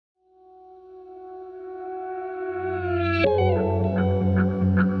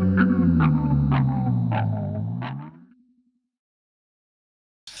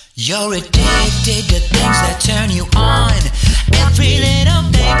You're addicted to things that turn you on. Every little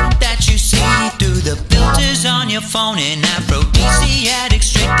thing that you see through the filters on your phone. An aphrodisiaddict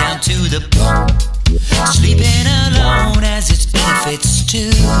straight down to the bone. Sleeping alone has its benefits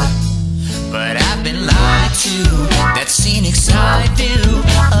too, but I've been lied to. That scenic side view,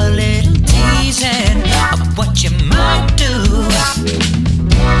 a little teasing of what you might do.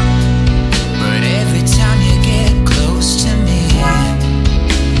 But every time you get close to me,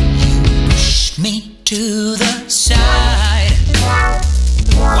 you push me to the side.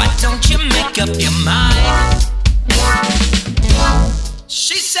 Why don't you make up your mind?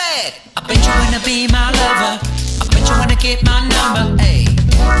 She said, I bet you wanna be my lover, I bet you wanna get my number. Hey,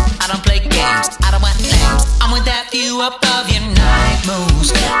 I don't play games, I don't want names. I'm with that view above your night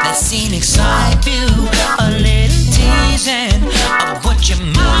moves. That scenic side view, a little teasing of what you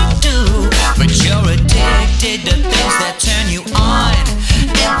might do. But you're addicted to things that turn you on.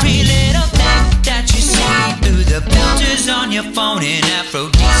 Every little thing that you see through the filters on your phone. An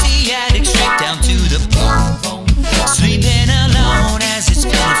aphrodisiaddict straight down to the bone. Sleeping alone has its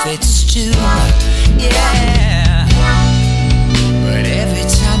benefits too. Yeah.